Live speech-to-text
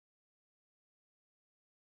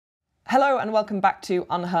Hello and welcome back to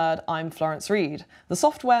UnHerd. I'm Florence Reed. The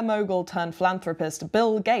software mogul turned philanthropist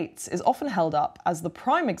Bill Gates is often held up as the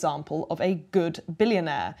prime example of a good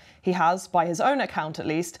billionaire. He has, by his own account at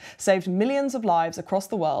least, saved millions of lives across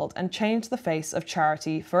the world and changed the face of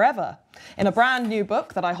charity forever. In a brand new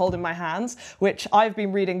book that I hold in my hands, which I've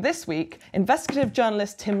been reading this week, investigative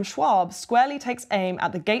journalist Tim Schwab squarely takes aim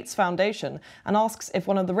at the Gates Foundation and asks if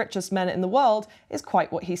one of the richest men in the world is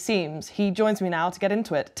quite what he seems. He joins me now to get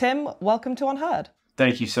into it. Tim, welcome to UnHerd.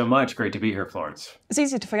 Thank you so much. Great to be here, Florence. It's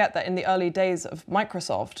easy to forget that in the early days of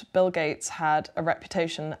Microsoft, Bill Gates had a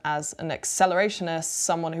reputation as an accelerationist,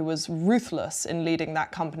 someone who was ruthless in leading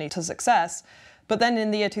that company to success. But then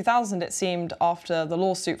in the year 2000, it seemed, after the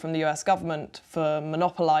lawsuit from the US government for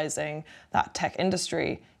monopolizing that tech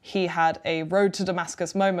industry, he had a road to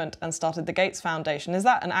Damascus moment and started the Gates Foundation. Is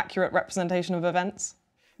that an accurate representation of events?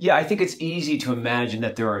 Yeah, I think it's easy to imagine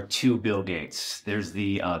that there are two Bill Gates. There's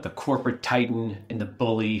the corporate titan and the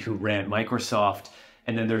bully who ran Microsoft,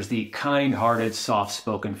 and then there's the kind-hearted,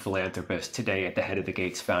 soft-spoken philanthropist today at the head of the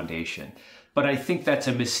Gates Foundation. But I think that's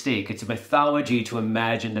a mistake. It's a mythology to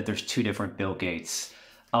imagine that there's two different Bill Gates.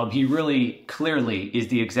 He really clearly is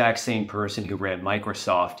the exact same person who ran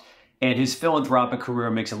Microsoft, and his philanthropic career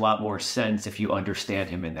makes a lot more sense if you understand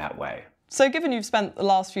him in that way. So given you've spent the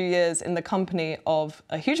last few years in the company of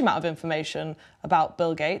a huge amount of information about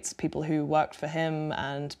Bill Gates, people who worked for him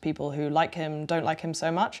and people who like him, don't like him so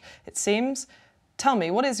much, it seems, tell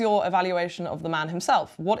me, what is your evaluation of the man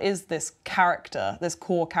himself? What is this character, this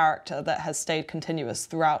core character that has stayed continuous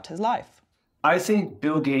throughout his life? I think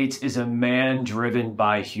Bill Gates is a man driven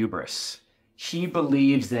by hubris. He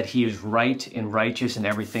believes that he is right and righteous in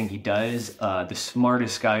everything he does, the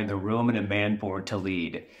smartest guy in the room and a man born to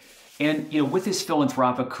lead. And, with his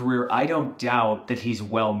philanthropic career, I don't doubt that he's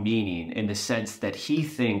well-meaning in the sense that he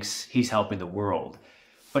thinks he's helping the world.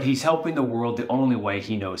 But he's helping the world the only way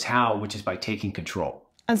he knows how, which is by taking control.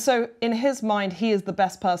 And so in his mind, he is the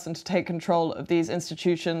best person to take control of these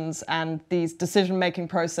institutions and these decision-making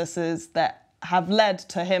processes that have led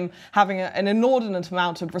to him having an inordinate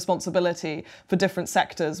amount of responsibility for different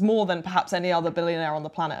sectors, more than perhaps any other billionaire on the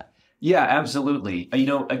planet. Yeah, absolutely.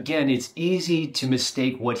 Again, it's easy to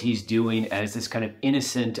mistake what he's doing as this kind of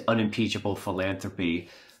innocent, unimpeachable philanthropy.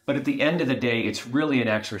 But at the end of the day, it's really an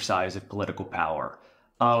exercise of political power.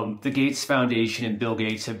 The Gates Foundation and Bill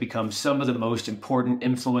Gates have become some of the most important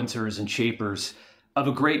influencers and shapers of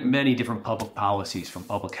a great many different public policies, from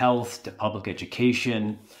public health to public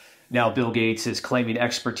education. Now, Bill Gates is claiming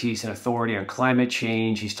expertise and authority on climate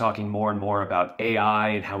change. He's talking more and more about AI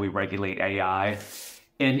and how we regulate AI.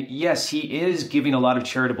 And yes, he is giving a lot of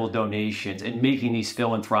charitable donations and making these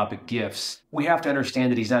philanthropic gifts. We have to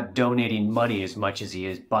understand that he's not donating money as much as he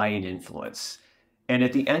is buying influence. And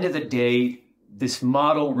at the end of the day, this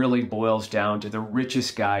model really boils down to the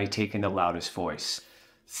richest guy taking the loudest voice.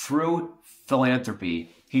 Through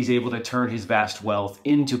philanthropy, he's able to turn his vast wealth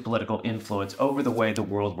into political influence over the way the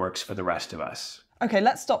world works for the rest of us. Okay,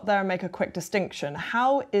 let's stop there and make a quick distinction.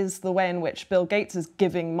 How is the way in which Bill Gates is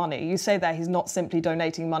giving money? You say there he's not simply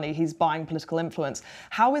donating money, he's buying political influence.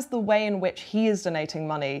 How is the way in which he is donating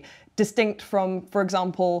money distinct from, for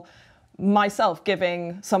example, myself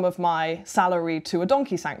giving some of my salary to a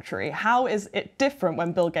donkey sanctuary? How is it different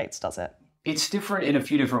when Bill Gates does it? It's different in a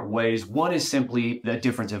few different ways. One is simply the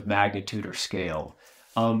difference of magnitude or scale.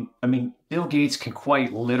 Bill Gates can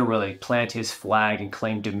quite literally plant his flag and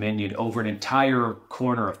claim dominion over an entire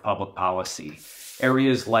corner of public policy.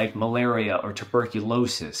 Areas like malaria or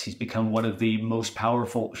tuberculosis, he's become one of the most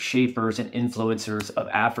powerful shapers and influencers of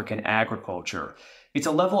African agriculture. It's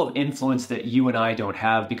a level of influence that you and I don't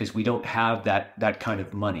have because we don't have that kind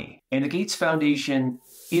of money. And the Gates Foundation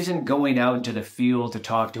isn't going out into the field to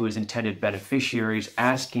talk to his intended beneficiaries,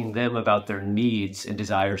 asking them about their needs and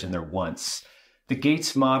desires and their wants. The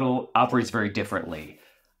Gates model operates very differently.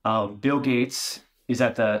 Bill Gates is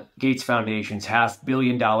at the Gates Foundation's $500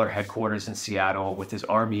 million headquarters in Seattle with his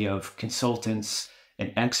army of consultants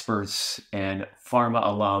and experts and pharma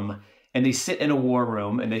alum. And they sit in a war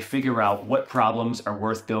room and they figure out what problems are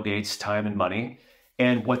worth Bill Gates' time and money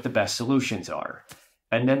and what the best solutions are.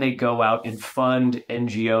 And then they go out and fund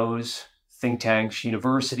NGOs, think tanks,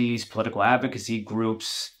 universities, political advocacy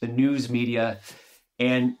groups, the news media,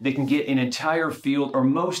 and they can get an entire field or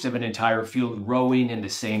most of an entire field rowing in the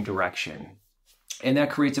same direction. And that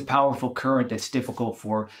creates a powerful current that's difficult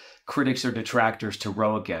for critics or detractors to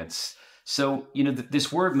row against. So,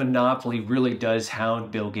 this word monopoly really does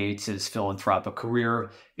hound Bill Gates's philanthropic career.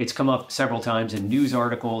 It's come up several times in news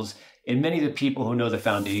articles, and many of the people who know the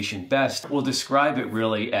foundation best will describe it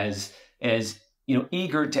really as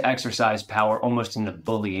eager to exercise power almost in a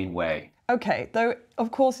bullying way. Okay, though,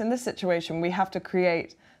 of course, in this situation, we have to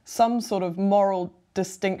create some sort of moral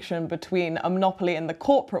distinction between a monopoly in the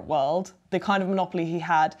corporate world, the kind of monopoly he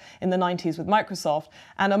had in the 90s with Microsoft,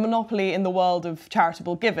 and a monopoly in the world of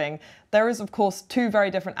charitable giving. There is, of course, two very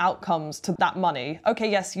different outcomes to that money. Okay,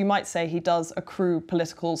 yes, you might say he does accrue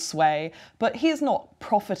political sway, but he is not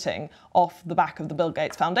profiting off the back of the Bill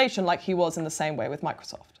Gates Foundation like he was in the same way with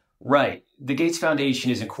Microsoft. Right. The Gates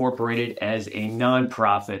Foundation is incorporated as a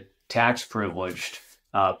nonprofit, tax-privileged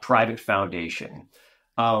private foundation.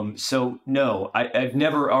 So no, I've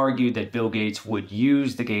never argued that Bill Gates would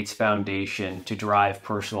use the Gates Foundation to drive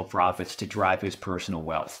personal profits, to drive his personal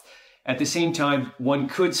wealth. At the same time, one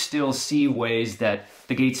could still see ways that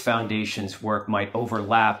the Gates Foundation's work might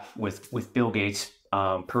overlap with Bill Gates'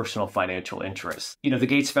 personal financial interests. The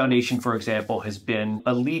Gates Foundation, for example, has been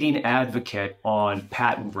a leading advocate on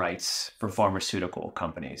patent rights for pharmaceutical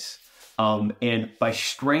companies. And by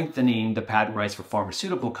strengthening the patent rights for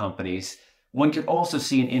pharmaceutical companies, one could also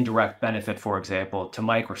see an indirect benefit, for example, to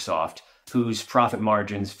Microsoft, whose profit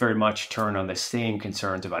margins very much turn on the same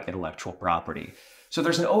concerns about intellectual property. So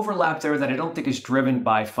there's an overlap there that I don't think is driven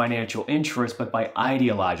by financial interest, but by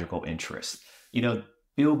ideological interest.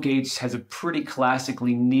 Bill Gates has a pretty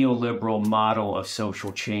classically neoliberal model of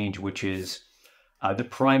social change, which is the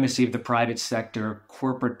primacy of the private sector,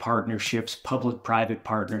 corporate partnerships, public-private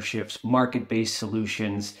partnerships, market-based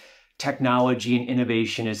solutions. Technology and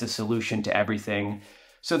innovation is the solution to everything.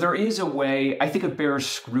 So there is a way, I think it bears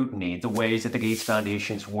scrutiny, the ways that the Gates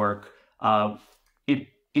Foundation's work.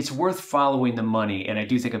 It's worth following the money, and I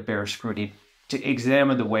do think it bears scrutiny to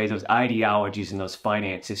examine the way those ideologies and those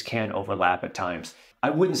finances can overlap at times. I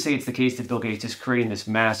wouldn't say it's the case that Bill Gates is creating this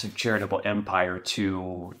massive charitable empire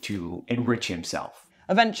to enrich himself.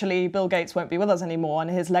 Eventually, Bill Gates won't be with us anymore, and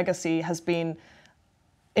his legacy has been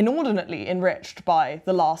inordinately enriched by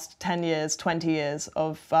the last 10 years, 20 years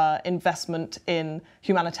of investment in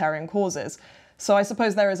humanitarian causes. So I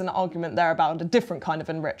suppose there is an argument there about a different kind of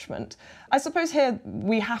enrichment. I suppose here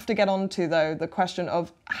we have to get onto, though, the question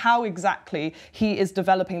of how exactly he is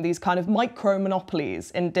developing these kind of micro-monopolies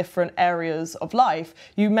in different areas of life.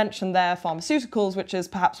 You mentioned there pharmaceuticals, which is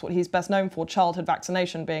perhaps what he's best known for, childhood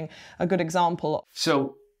vaccination being a good example.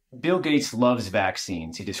 So Bill Gates loves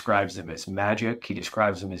vaccines. He describes them as magic. He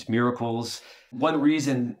describes them as miracles. One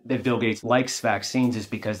reason that Bill Gates likes vaccines is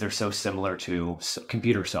because they're so similar to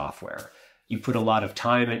computer software. You put a lot of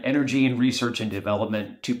time and energy and research and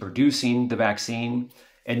development to producing the vaccine,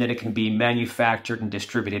 and then it can be manufactured and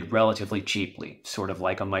distributed relatively cheaply, sort of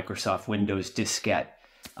like a Microsoft Windows diskette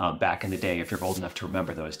back in the day, if you're old enough to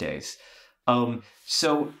remember those days.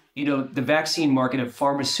 The vaccine market and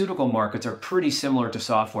pharmaceutical markets are pretty similar to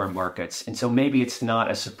software markets. And so maybe it's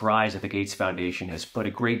not a surprise that the Gates Foundation has put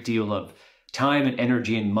a great deal of time and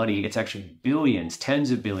energy and money. It's actually billions,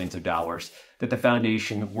 tens of billions of dollars that the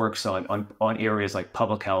foundation works on areas like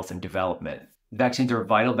public health and development. Vaccines are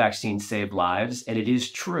vital. Vaccines save lives. And it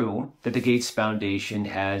is true that the Gates Foundation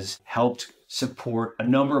has helped support a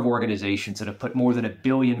number of organizations that have put more than 1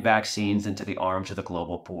 billion vaccines into the arms of the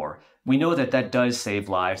global poor. We know that that does save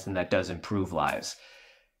lives and that does improve lives.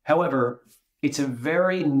 However, it's a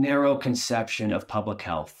very narrow conception of public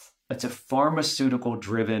health. It's a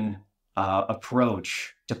pharmaceutical-driven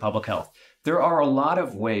approach to public health. There are a lot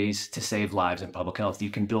of ways to save lives in public health. You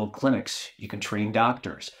can build clinics. You can train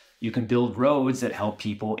doctors. You can build roads that help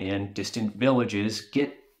people in distant villages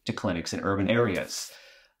get to clinics in urban areas.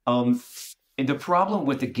 And the problem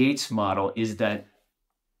with the Gates model is that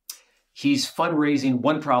he's fundraising.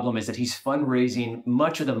 One problem is that he's fundraising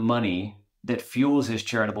much of the money that fuels his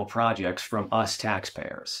charitable projects from us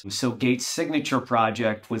taxpayers. So Gates' signature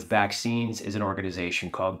project with vaccines is an organization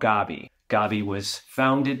called Gavi. Gavi was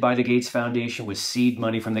founded by the Gates Foundation with seed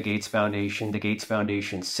money from the Gates Foundation. The Gates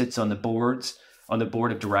Foundation sits on the board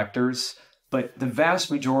of directors, but the vast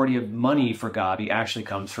majority of money for Gavi actually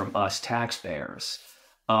comes from us taxpayers.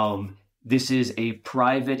 This is a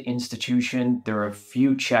private institution. There are a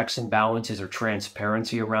few checks and balances or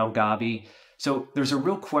transparency around Gavi. So there's a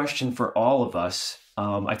real question for all of us.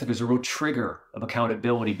 I think there's a real trigger of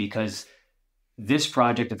accountability because this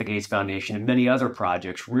project at the Gates Foundation and many other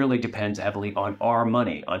projects really depends heavily on our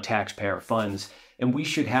money, on taxpayer funds, and we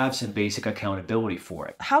should have some basic accountability for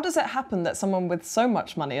it. How does it happen that someone with so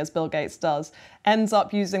much money, as Bill Gates does, ends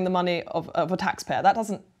up using the money of a taxpayer? That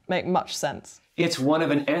doesn't make much sense. It's one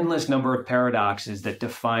of an endless number of paradoxes that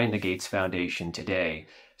define the Gates Foundation today.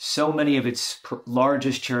 So many of its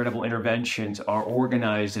largest charitable interventions are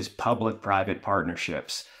organized as public-private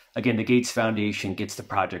partnerships. Again, the Gates Foundation gets the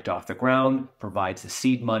project off the ground, provides the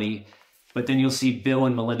seed money, But then you'll see Bill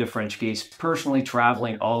and Melinda French Gates personally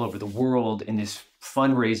traveling all over the world in this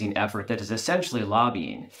fundraising effort that is essentially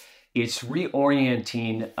lobbying. It's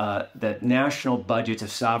reorienting the national budgets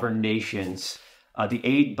of sovereign nations, the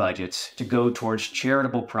aid budgets, to go towards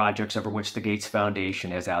charitable projects over which the Gates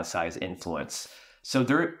Foundation has outsized influence. So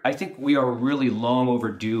I think we are really long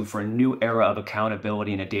overdue for a new era of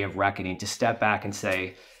accountability and a day of reckoning to step back and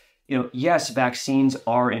say, yes, vaccines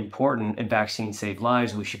are important and vaccines save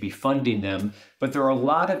lives. We should be funding them. But there are a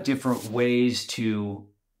lot of different ways to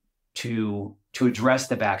address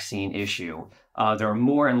the vaccine issue. There are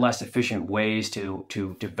more and less efficient ways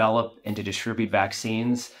to develop and to distribute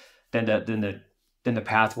vaccines than the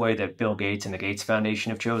pathway that Bill Gates and the Gates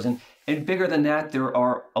Foundation have chosen. And bigger than that, there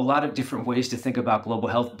are a lot of different ways to think about global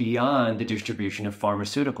health beyond the distribution of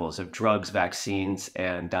pharmaceuticals, of drugs, vaccines,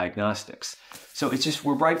 and diagnostics. So it's just,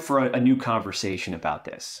 we're ripe for a new conversation about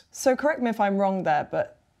this. So correct me if I'm wrong there,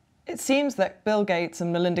 but it seems that Bill Gates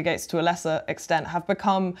and Melinda Gates, to a lesser extent, have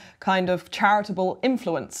become kind of charitable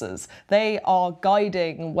influencers. They are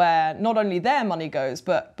guiding where not only their money goes,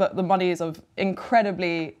 but the monies of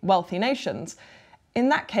incredibly wealthy nations. In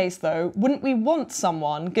that case, though, wouldn't we want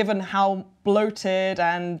someone, given how bloated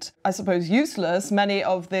and, I suppose, useless many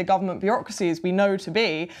of the government bureaucracies we know to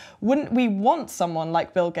be, wouldn't we want someone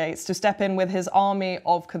like Bill Gates to step in with his army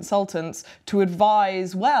of consultants to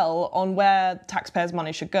advise well on where taxpayers'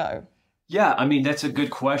 money should go? Yeah, I mean, that's a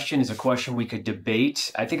good question. It's a question we could debate.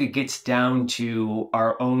 I think it gets down to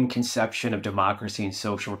our own conception of democracy and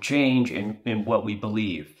social change and what we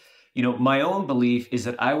believe. My own belief is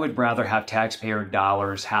that I would rather have taxpayer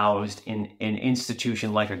dollars housed in an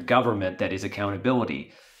institution like a government that is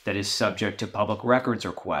accountability, that is subject to public records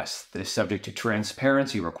requests, that is subject to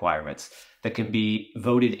transparency requirements, that can be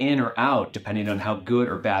voted in or out depending on how good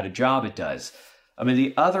or bad a job it does. I mean,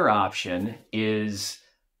 the other option is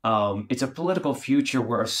it's a political future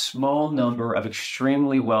where a small number of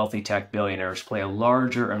extremely wealthy tech billionaires play a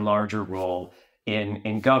larger and larger role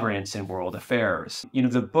in governance and world affairs.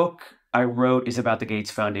 The book I wrote is about the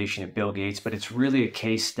Gates Foundation and Bill Gates, but it's really a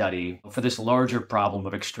case study for this larger problem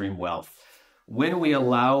of extreme wealth. When we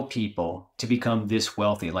allow people to become this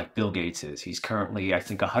wealthy, like Bill Gates is, he's currently, I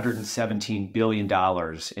think, $117 billion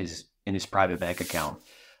is in his private bank account.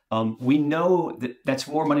 We know that that's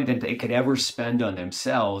more money than they could ever spend on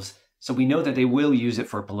themselves, so we know that they will use it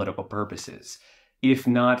for political purposes. If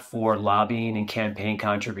not for lobbying and campaign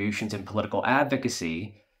contributions and political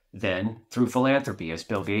advocacy, then through philanthropy, as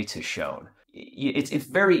Bill Gates has shown. It's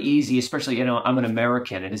very easy, especially, I'm an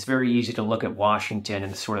American, and it's very easy to look at Washington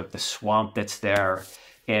and the swamp that's there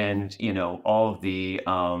and, all of the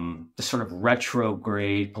sort of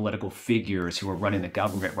retrograde political figures who are running the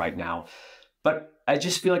government right now. But I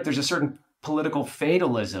just feel like there's a certain political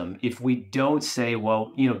fatalism if we don't say,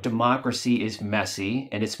 well, democracy is messy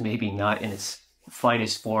and it's maybe not in its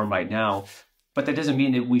finest form right now, but that doesn't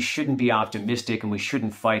mean that we shouldn't be optimistic and we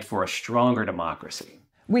shouldn't fight for a stronger democracy.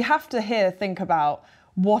 We have to here think about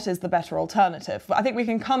what is the better alternative. I think we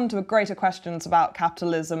can come to greater questions about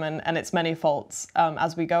capitalism and its many faults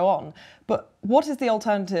as we go on. But what is the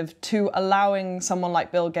alternative to allowing someone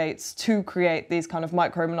like Bill Gates to create these kind of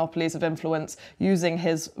micro-monopolies of influence using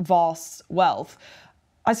his vast wealth?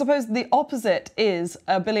 I suppose the opposite is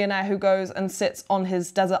a billionaire who goes and sits on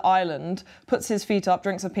his desert island, puts his feet up,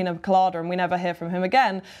 drinks a pina colada, and we never hear from him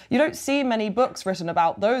again. You don't see many books written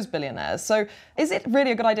about those billionaires. So is it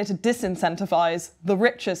really a good idea to disincentivize the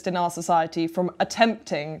richest in our society from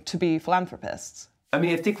attempting to be philanthropists? I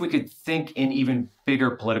mean, I think we could think in even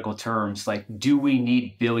bigger political terms, like, do we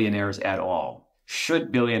need billionaires at all?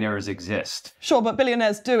 Should billionaires exist? Sure, but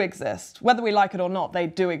billionaires do exist. Whether we like it or not, they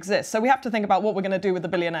do exist. So we have to think about what we're going to do with the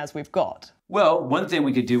billionaires we've got. Well, one thing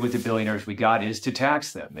we could do with the billionaires we got is to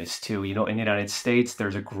tax them. In the United States,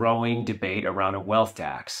 there's a growing debate around a wealth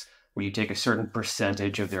tax, where you take a certain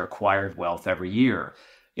percentage of their acquired wealth every year.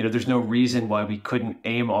 There's no reason why we couldn't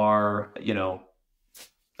aim our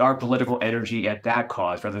political energy at that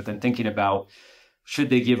cause rather than thinking about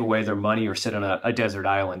should they give away their money or sit on a desert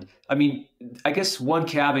island? I mean, I guess one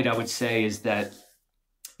caveat I would say is that,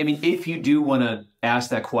 if you do want to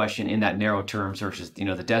ask that question in that narrow terms versus,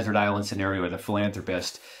 the desert island scenario or the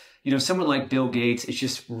philanthropist, someone like Bill Gates, it's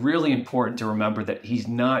just really important to remember that he's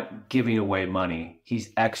not giving away money.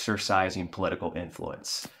 He's exercising political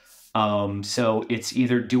influence. So it's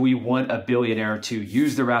either, do we want a billionaire to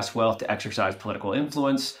use their vast wealth to exercise political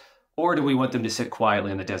influence, or do we want them to sit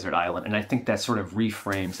quietly on the desert island? And I think that sort of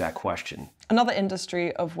reframes that question. Another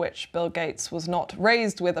industry of which Bill Gates was not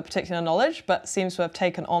raised with a particular knowledge, but seems to have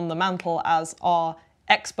taken on the mantle as our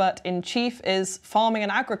expert-in-chief is farming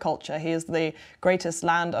and agriculture. He is the greatest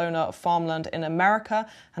landowner of farmland in America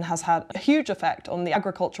and has had a huge effect on the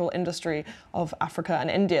agricultural industry of Africa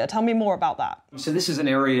and India. Tell me more about that. So this is an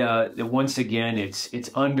area that, once again, it's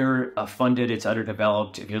underfunded, it's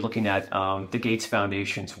underdeveloped. If you're looking at the Gates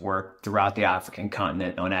Foundation's work throughout the African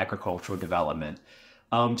continent on agricultural development.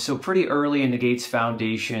 So pretty early in the Gates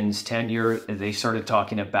Foundation's tenure, they started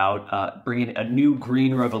talking about bringing a new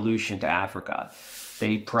green revolution to Africa.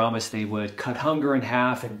 They promised they would cut hunger in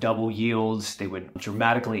half and double yields. They would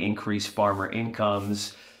dramatically increase farmer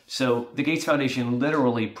incomes. So the Gates Foundation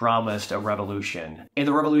literally promised a revolution, and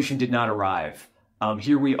the revolution did not arrive.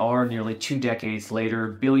 Here we are nearly 2 decades later,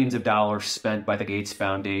 billions of dollars spent by the Gates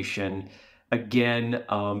Foundation. Again,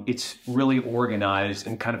 it's really organized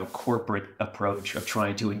in kind of a corporate approach of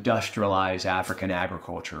trying to industrialize African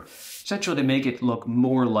agriculture, essentially to make it look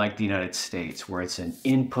more like the United States, where it's an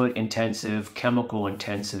input-intensive,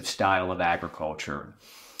 chemical-intensive style of agriculture.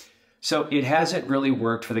 So it hasn't really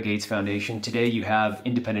worked for the Gates Foundation. Today, you have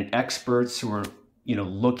independent experts who are,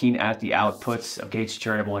 looking at the outputs of Gates'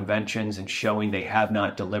 charitable inventions and showing they have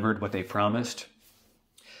not delivered what they promised.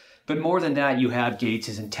 But more than that, you have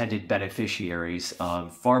Gates' intended beneficiaries,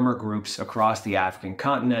 farmer groups across the African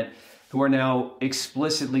continent, who are now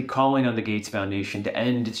explicitly calling on the Gates Foundation to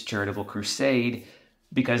end its charitable crusade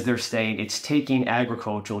because they're saying it's taking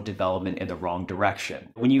agricultural development in the wrong direction.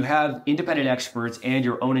 When you have independent experts and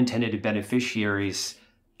your own intended beneficiaries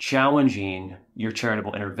challenging your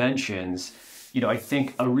charitable interventions, I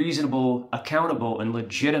think a reasonable, accountable, and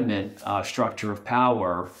legitimate structure of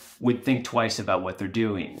power would think twice about what they're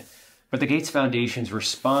doing. But the Gates Foundation's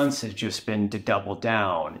response has just been to double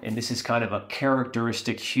down. And this is kind of a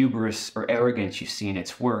characteristic hubris or arrogance you see in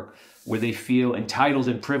its work, where they feel entitled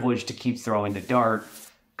and privileged to keep throwing the dart,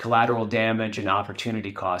 collateral damage and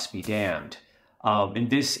opportunity costs be damned. And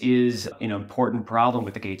this is an important problem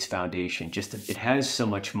with the Gates Foundation. Just that it has so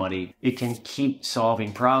much money, it can keep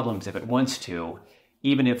solving problems if it wants to,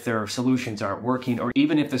 even if their solutions aren't working, or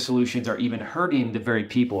even if the solutions are even hurting the very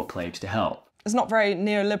people it claims to help. It's not very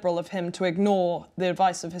neoliberal of him to ignore the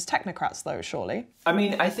advice of his technocrats, though, surely. I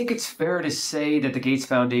mean, I think it's fair to say that the Gates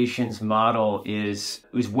Foundation's model is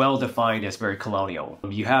well defined as very colonial.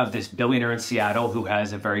 You have this billionaire in Seattle who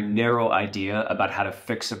has a very narrow idea about how to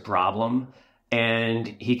fix a problem, and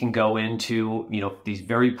he can go into, these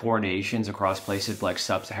very poor nations across places like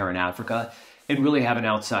sub-Saharan Africa and really have an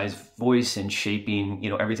outsized voice in shaping,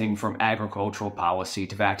 everything from agricultural policy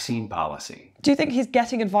to vaccine policy. Do you think he's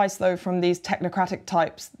getting advice, though, from these technocratic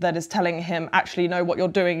types that is telling him, actually, no, what you're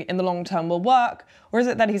doing in the long term will work? Or is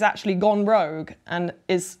it that he's actually gone rogue and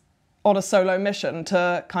is on a solo mission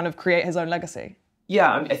to kind of create his own legacy?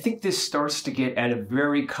 Yeah, I think this starts to get at a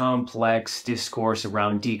very complex discourse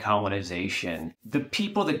around decolonization. The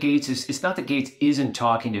people that Gates is, it's not that Gates isn't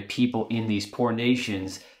talking to people in these poor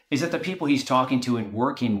nations, is that the people he's talking to and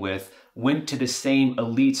working with went to the same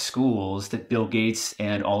elite schools that Bill Gates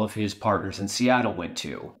and all of his partners in Seattle went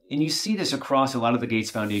to. And you see this across a lot of the Gates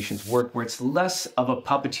Foundation's work, where it's less of a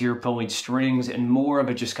puppeteer pulling strings and more of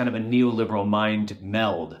a just kind of a neoliberal mind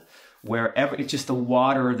meld, where it's just the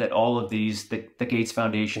water that all of these, the Gates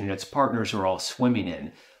Foundation and its partners are all swimming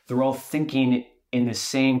in. They're all thinking in the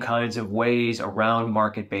same kinds of ways around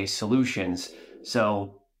market-based solutions.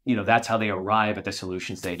 So, that's how they arrive at the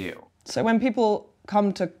solutions they do. So when people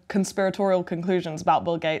come to conspiratorial conclusions about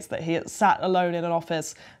Bill Gates, that he sat alone in an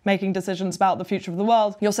office making decisions about the future of the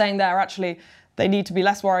world, you're saying they need to be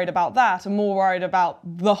less worried about that and more worried about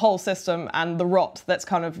the whole system and the rot that's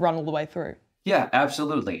kind of run all the way through. Yeah,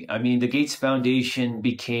 absolutely. I mean, the Gates Foundation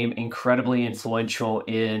became incredibly influential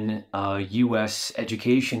in U.S.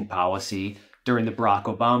 education policy during the Barack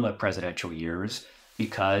Obama presidential years,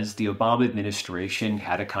 because the Obama administration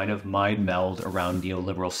had a kind of mind meld around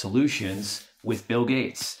neoliberal solutions with Bill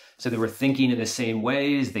Gates. So they were thinking in the same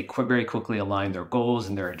ways, they very quickly aligned their goals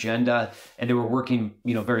and their agenda, and they were working,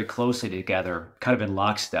 very closely together, kind of in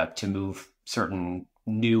lockstep, to move certain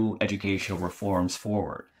new educational reforms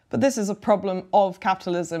forward. But this is a problem of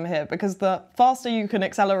capitalism here, because the faster you can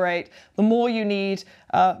accelerate, the more you need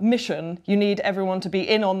mission. You need everyone to be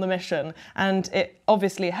in on the mission. And it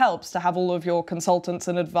obviously helps to have all of your consultants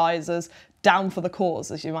and advisors down for the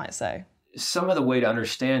cause, as you might say. Some of the way to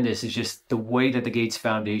understand this is just the way that the Gates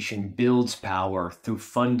Foundation builds power through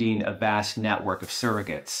funding a vast network of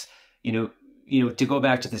surrogates. To go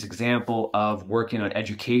back to this example of working on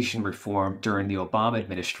education reform during the Obama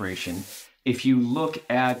administration, if you look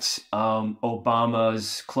at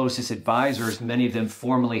Obama's closest advisors, many of them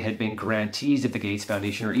formerly had been grantees of the Gates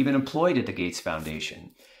Foundation or even employed at the Gates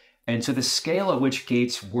Foundation. And so the scale at which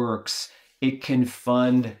Gates works it can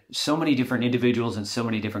fund so many different individuals and so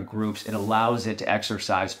many different groups. It allows it to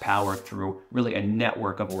exercise power through really a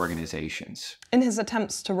network of organizations. In his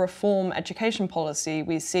attempts to reform education policy,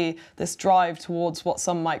 we see this drive towards what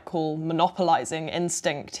some might call monopolizing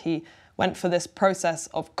instinct. He went for this process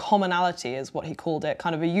of commonality, is what he called it,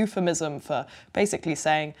 kind of a euphemism for basically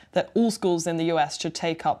saying that all schools in the US should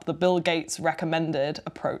take up the Bill Gates recommended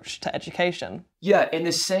approach to education. Yeah, in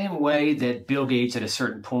the same way that Bill Gates at a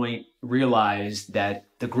certain point realized that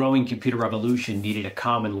the growing computer revolution needed a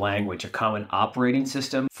common language, a common operating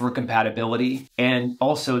system for compatibility, and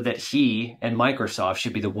also that he and Microsoft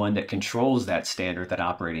should be the one that controls that standard, that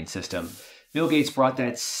operating system. Bill Gates brought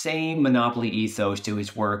that same monopoly ethos to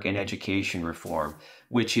his work in education reform,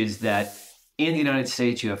 which is that in the United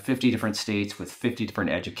States, you have 50 different states with 50 different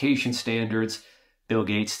education standards. Bill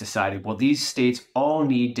Gates decided, well, these states all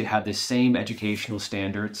need to have the same educational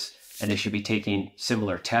standards, and they should be taking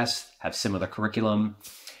similar tests, have similar curriculum,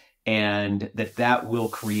 and that will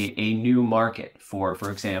create a new market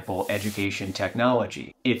for example, education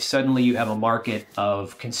technology. If suddenly you have a market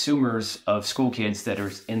of consumers of school kids that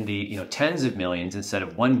are in the tens of millions instead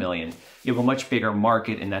of 1 million, you have a much bigger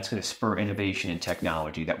market, and that's going to spur innovation in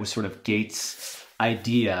technology. That was sort of Gates'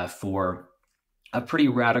 idea for a pretty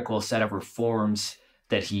radical set of reforms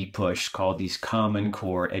that he pushed called these Common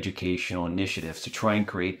Core educational initiatives to try and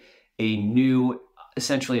create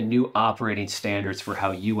essentially a new operating standards for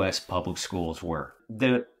how U.S. public schools work.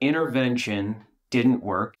 The intervention didn't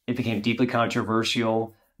work. It became deeply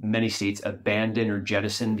controversial. Many states abandoned or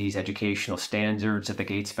jettisoned these educational standards that the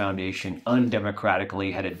Gates Foundation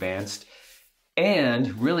undemocratically had advanced.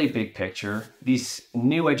 And really big picture, these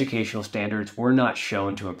new educational standards were not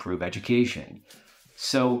shown to improve education.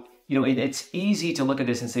 So, it's easy to look at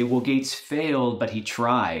this and say, well, Gates failed, but he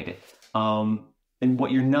tried. And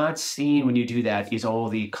what you're not seeing when you do that is all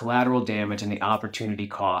the collateral damage and the opportunity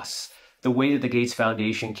costs. The way that the Gates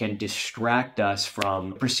Foundation can distract us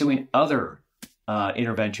from pursuing other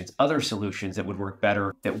interventions, other solutions that would work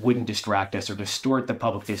better, that wouldn't distract us or distort the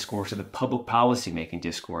public discourse or the public policy-making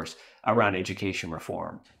discourse around education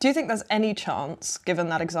reform. Do you think there's any chance, given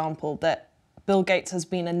that example, that Bill Gates has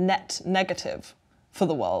been a net negative for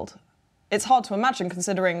the world? It's hard to imagine,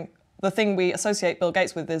 considering the thing we associate Bill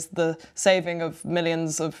Gates with is the saving of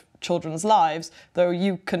millions of children's lives, though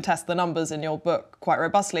you contest the numbers in your book quite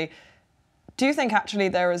robustly. Do you think actually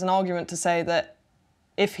there is an argument to say that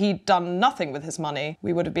if he'd done nothing with his money,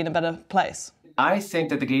 we would have been in a better place? I think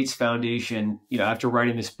that the Gates Foundation, after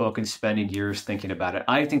writing this book and spending years thinking about it,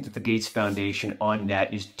 I think that the Gates Foundation on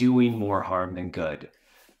net is doing more harm than good.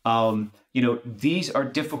 These are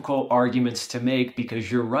difficult arguments to make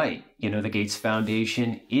because you're right. The Gates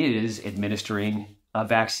Foundation is administering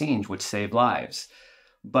vaccines, which save lives.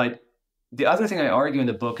 But the other thing I argue in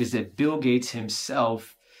the book is that Bill Gates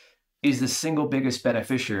himself is the single biggest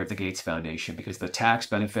beneficiary of the Gates Foundation because the tax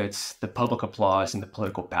benefits, the public applause, and the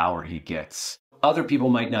political power he gets. Other people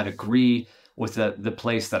might not agree with the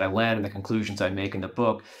place that I land and the conclusions I make in the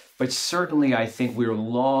book, but certainly I think we're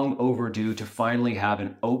long overdue to finally have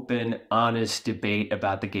an open, honest debate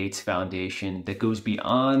about the Gates Foundation that goes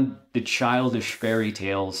beyond the childish fairy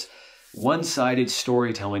tales, one-sided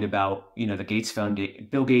storytelling about, the Gates Foundation,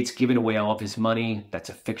 Bill Gates giving away all of his money. That's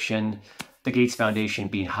a fiction. The Gates Foundation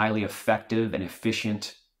being highly effective and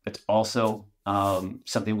efficient. That's also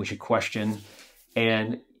something we should question.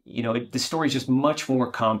 And the story is just much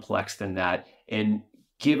more complex than that. And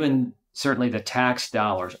given certainly the tax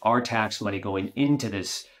dollars, our tax money going into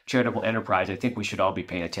this charitable enterprise, I think we should all be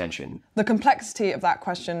paying attention. The complexity of that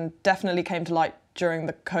question definitely came to light during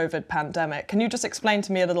the COVID pandemic. Can you just explain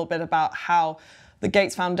to me a little bit about how the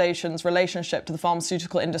Gates Foundation's relationship to the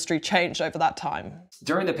pharmaceutical industry changed over that time?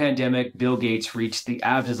 During the pandemic, Bill Gates reached the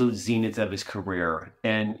absolute zenith of his career.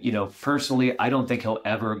 And, personally, I don't think he'll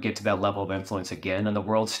ever get to that level of influence again on the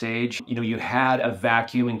world stage. You had a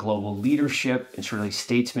vacuum in global leadership and certainly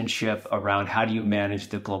statesmanship around how do you manage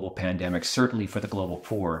the global pandemic, certainly for the global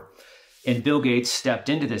poor. And Bill Gates stepped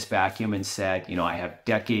into this vacuum and said, I have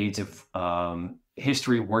decades of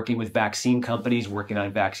history working with vaccine companies, working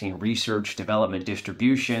on vaccine research, development,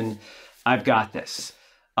 distribution. I've got this.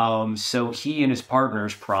 So he and his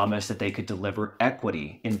partners promised that they could deliver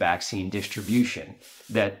equity in vaccine distribution,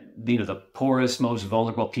 that the poorest, most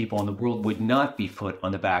vulnerable people in the world would not be put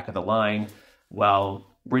on the back of the line while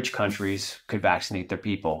rich countries could vaccinate their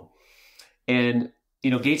people. And,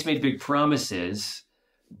 Gates made big promises,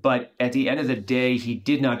 but at the end of the day, he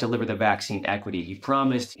did not deliver the vaccine equity. He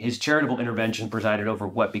promised. His charitable intervention presided over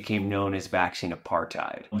what became known as vaccine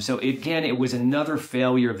apartheid. So again, it was another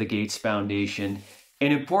failure of the Gates Foundation.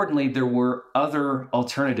 And importantly, there were other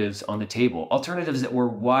alternatives on the table, alternatives that were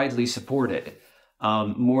widely supported.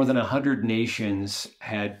 More than 100 nations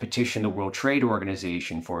had petitioned the World Trade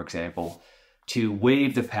Organization, for example, to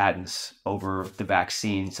waive the patents over the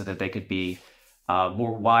vaccine so that they could be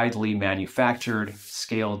more widely manufactured,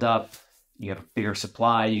 scaled up. You have a bigger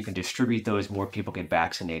supply, you can distribute those, more people get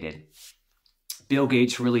vaccinated. Bill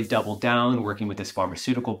Gates really doubled down, working with his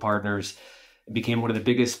pharmaceutical partners, became one of the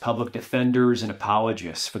biggest public defenders and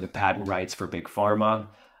apologists for the patent rights for big pharma.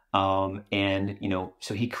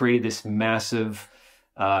 So he created this massive,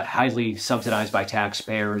 highly subsidized by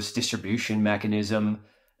taxpayers distribution mechanism,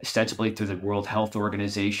 ostensibly through the World Health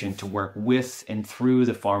Organization, to work with and through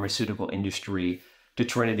the pharmaceutical industry to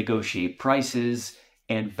try to negotiate prices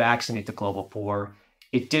and vaccinate the global poor.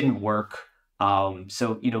 It didn't work. My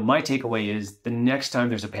takeaway is the next time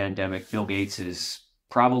there's a pandemic, Bill Gates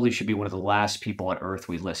probably should be one of the last people on earth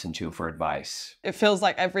we listen to for advice. It feels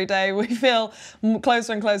like every day we feel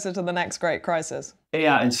closer and closer to the next great crisis.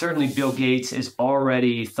 Yeah, and certainly Bill Gates is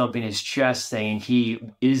already thumping his chest saying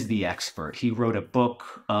he is the expert. He wrote a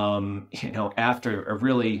book, after a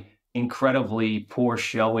really incredibly poor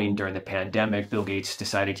showing during the pandemic. Bill Gates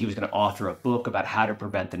decided he was going to author a book about how to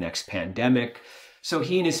prevent the next pandemic. So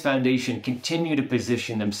he and his foundation continue to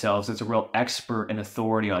position themselves as a real expert and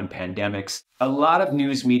authority on pandemics. A lot of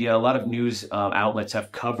news media, a lot of news outlets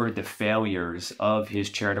have covered the failures of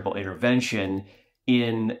his charitable intervention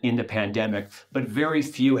in the pandemic, but very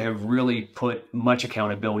few have really put much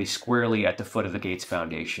accountability squarely at the foot of the Gates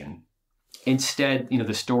Foundation. Instead,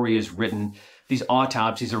 the story is written, these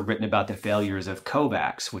autopsies are written about the failures of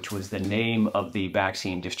COVAX, which was the name of the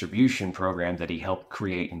vaccine distribution program that he helped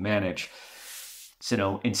create and manage.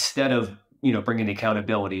 So instead of bringing the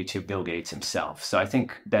accountability to Bill Gates himself. So I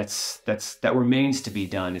think that remains to be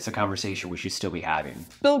done. It's a conversation we should still be having.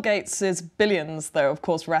 Bill Gates's billions, though, of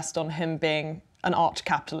course, rest on him being an arch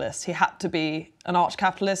capitalist. He had to be an arch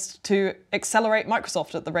capitalist to accelerate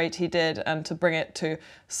Microsoft at the rate he did and to bring it to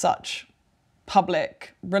such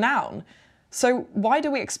public renown. So why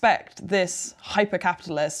do we expect this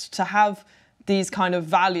hyper-capitalist to have these kind of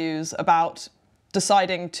values about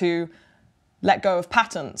deciding to let go of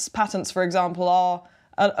patents? Patents, for example, are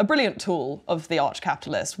a brilliant tool of the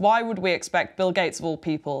arch-capitalist. Why would we expect Bill Gates, of all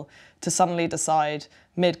people, to suddenly decide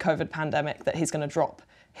mid-COVID pandemic that he's going to drop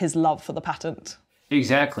his love for the patent?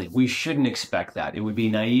 Exactly. We shouldn't expect that. It would be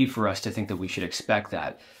naive for us to think that we should expect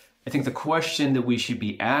that. I think the question that we should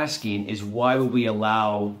be asking is, why would we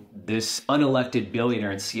allow this unelected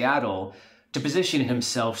billionaire in Seattle to position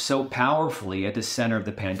himself so powerfully at the center of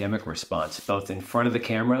the pandemic response, both in front of the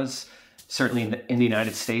cameras, certainly in the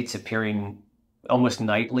United States, appearing almost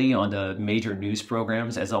nightly on the major news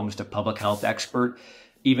programs as almost a public health expert,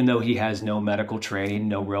 even though he has no medical training,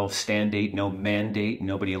 no real stand-date, no mandate,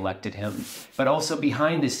 nobody elected him, but also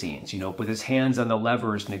behind the scenes, with his hands on the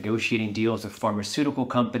levers, negotiating deals with pharmaceutical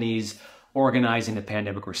companies, organizing the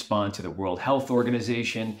pandemic response to the World Health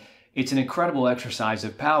Organization. It's an incredible exercise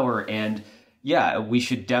of power. And yeah, we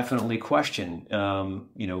should definitely question,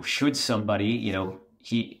 should somebody,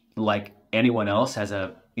 he, like anyone else, has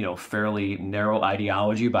a fairly narrow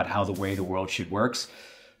ideology about how the way the world should work.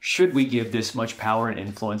 Should we give this much power and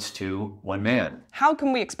influence to one man? How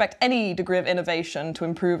can we expect any degree of innovation to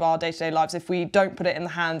improve our day-to-day lives if we don't put it in the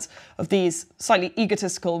hands of these slightly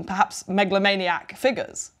egotistical, perhaps megalomaniac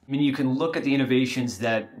figures? I mean, you can look at the innovations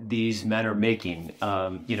that these men are making,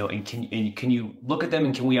 and can you look at them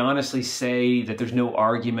and can we honestly say that there's no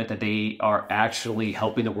argument that they are actually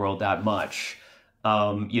helping the world that much?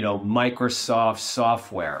 Microsoft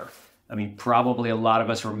software. I mean, probably a lot of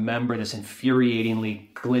us remember this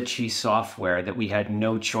infuriatingly glitchy software that we had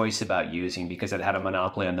no choice about using because it had a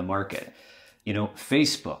monopoly on the market.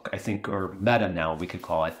 Facebook, I think, or Meta now we could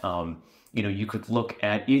call it. You could look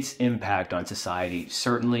at its impact on society.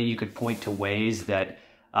 Certainly, you could point to ways that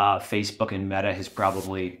Facebook and Meta has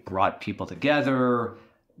probably brought people together,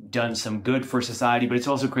 done some good for society, but it's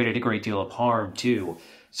also created a great deal of harm too.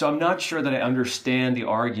 So I'm not sure that I understand the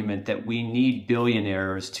argument that we need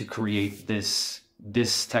billionaires to create this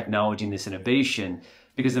technology and this innovation,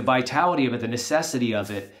 because the vitality of it, the necessity of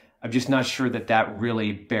it, I'm just not sure that that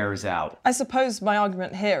really bears out. I suppose my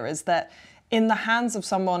argument here is that in the hands of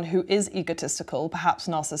someone who is egotistical, perhaps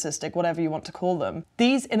narcissistic, whatever you want to call them,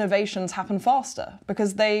 these innovations happen faster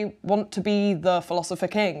because they want to be the philosopher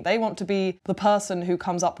king. They want to be the person who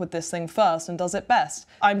comes up with this thing first and does it best.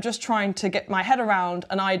 I'm just trying to get my head around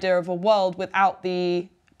an idea of a world without the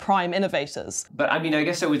prime innovators. But I mean, I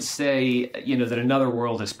guess I would say, that another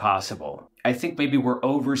world is possible. I think maybe we're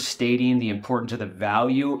overstating the importance of the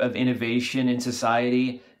value of innovation in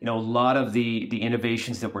society a lot of the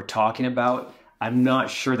innovations that we're talking about, I'm not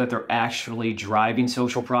sure that they're actually driving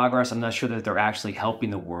social progress. I'm not sure that they're actually helping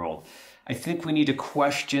the world. I think we need to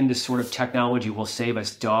question the sort of technology will save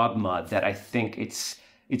us dogma that I think it's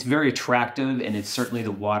very attractive, and it's certainly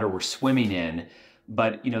the water we're swimming in.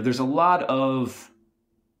 But, there's a lot of,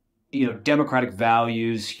 democratic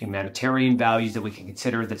values, humanitarian values that we can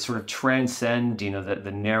consider that sort of transcend,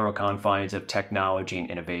 the narrow confines of technology and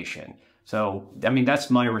innovation. So, that's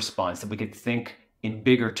my response, that we could think in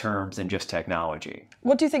bigger terms than just technology.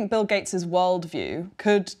 What do you think Bill Gates' worldview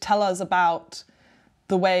could tell us about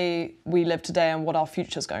the way we live today and what our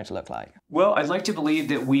future is going to look like? Well, I'd like to believe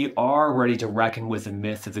that we are ready to reckon with the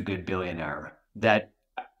myth of the good billionaire. That,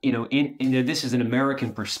 this is an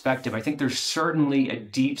American perspective. I think there's certainly a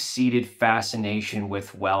deep-seated fascination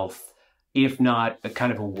with wealth, if not a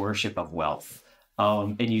kind of a worship of wealth.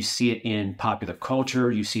 And you see it in popular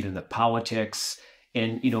culture, you see it in the politics.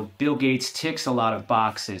 And, Bill Gates ticks a lot of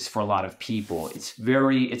boxes for a lot of people. It's a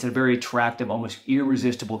very attractive, almost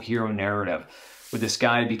irresistible hero narrative, where this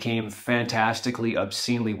guy became fantastically,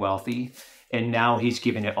 obscenely wealthy, and now he's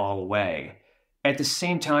giving it all away. At the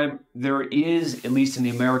same time, there is, at least in the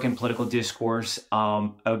American political discourse,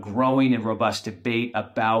 a growing and robust debate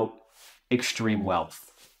about extreme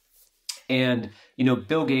wealth. And,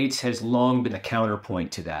 Bill Gates has long been a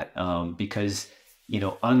counterpoint to that because,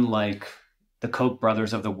 unlike the Koch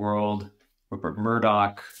brothers of the world, Rupert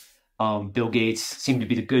Murdoch, Bill Gates seemed to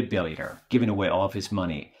be the good billionaire, giving away all of his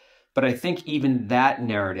money. But I think even that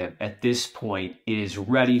narrative at this point is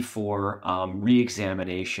ready for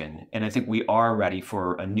re-examination. And I think we are ready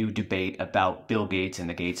for a new debate about Bill Gates and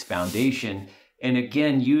the Gates Foundation. And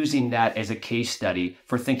again, using that as a case study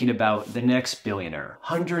for thinking about the next billionaire.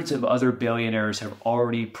 Hundreds of other billionaires have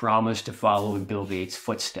already promised to follow in Bill Gates'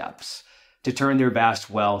 footsteps, to turn their vast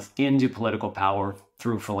wealth into political power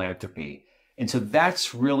through philanthropy. And so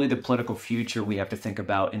that's really the political future we have to think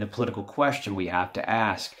about, and the political question we have to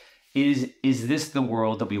ask. Is this the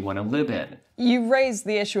world that we want to live in? You raised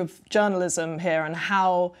the issue of journalism here and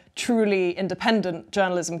how truly independent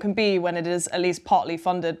journalism can be when it is at least partly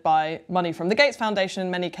funded by money from the Gates Foundation in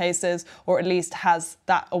many cases, or at least has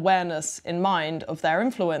that awareness in mind of their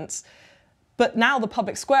influence. But now the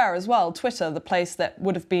public square as well, Twitter, the place that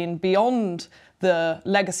would have been beyond the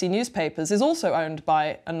legacy newspapers, is also owned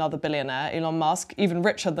by another billionaire, Elon Musk, even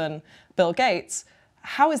richer than Bill Gates.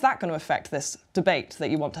 How is that going to affect this debate that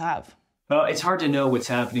you want to have? Well, it's hard to know what's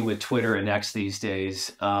happening with Twitter and X these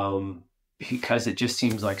days because it just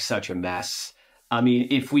seems like such a mess.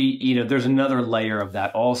 If we, there's another layer of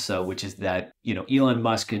that also, which is that, Elon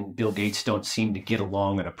Musk and Bill Gates don't seem to get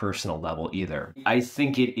along at a personal level either. I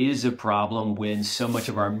think it is a problem when so much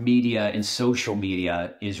of our media and social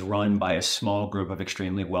media is run by a small group of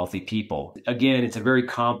extremely wealthy people. Again, it's a very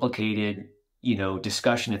complicated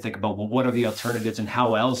discussion to think about, well, what are the alternatives and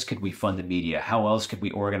how else could we fund the media? How else could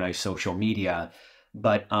we organize social media?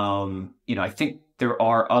 But, I think there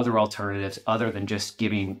are other alternatives other than just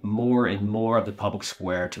giving more and more of the public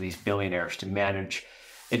square to these billionaires to manage,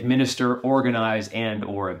 administer, organize, and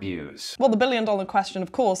or abuse. Well, the billion-dollar question,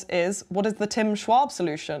 of course, is what is the Tim Schwab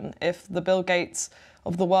solution? If the Bill Gates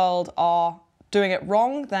of the world are doing it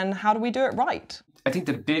wrong, then how do we do it right? I think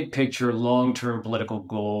the big picture, long-term political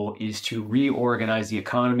goal is to reorganize the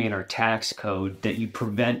economy and our tax code that you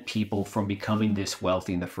prevent people from becoming this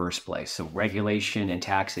wealthy in the first place. So regulation and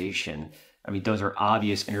taxation, those are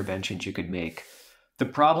obvious interventions you could make. The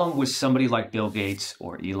problem with somebody like Bill Gates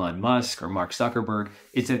or Elon Musk or Mark Zuckerberg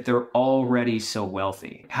is that they're already so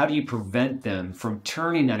wealthy. How do you prevent them from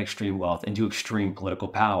turning that extreme wealth into extreme political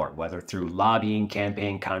power, whether through lobbying,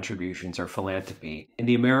 campaign contributions, or philanthropy? In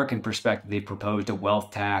the American perspective, they proposed a wealth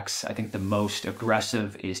tax. I think the most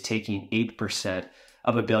aggressive is taking 8%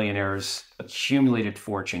 of a billionaire's accumulated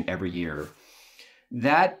fortune every year.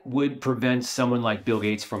 That would prevent someone like Bill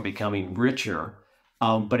Gates from becoming richer,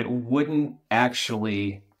 but it wouldn't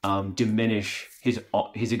actually diminish his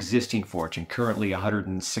existing fortune, currently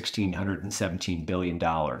 $117 billion.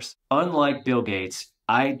 Unlike Bill Gates,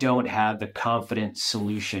 I don't have the confident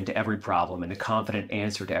solution to every problem and the confident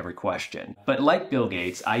answer to every question. But like Bill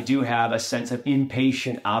Gates, I do have a sense of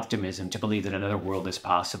impatient optimism to believe that another world is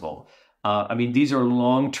possible. These are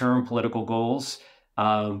long-term political goals.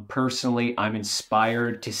 Personally, I'm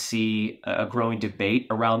inspired to see a growing debate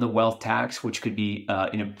around the wealth tax, which could be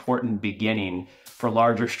an important beginning for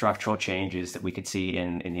larger structural changes that we could see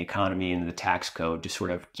in the economy and the tax code to sort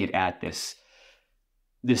of get at this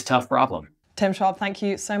tough problem. Tim Schwab, thank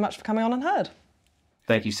you so much for coming on UnHerd.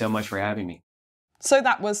 Thank you so much for having me. So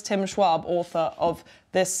that was Tim Schwab, author of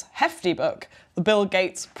this hefty book, The Bill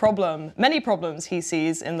Gates Problem. Many problems he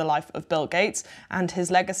sees in the life of Bill Gates and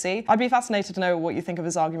his legacy. I'd be fascinated to know what you think of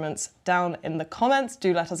his arguments down in the comments.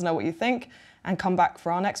 Do let us know what you think and come back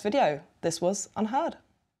for our next video. This was UnHerd.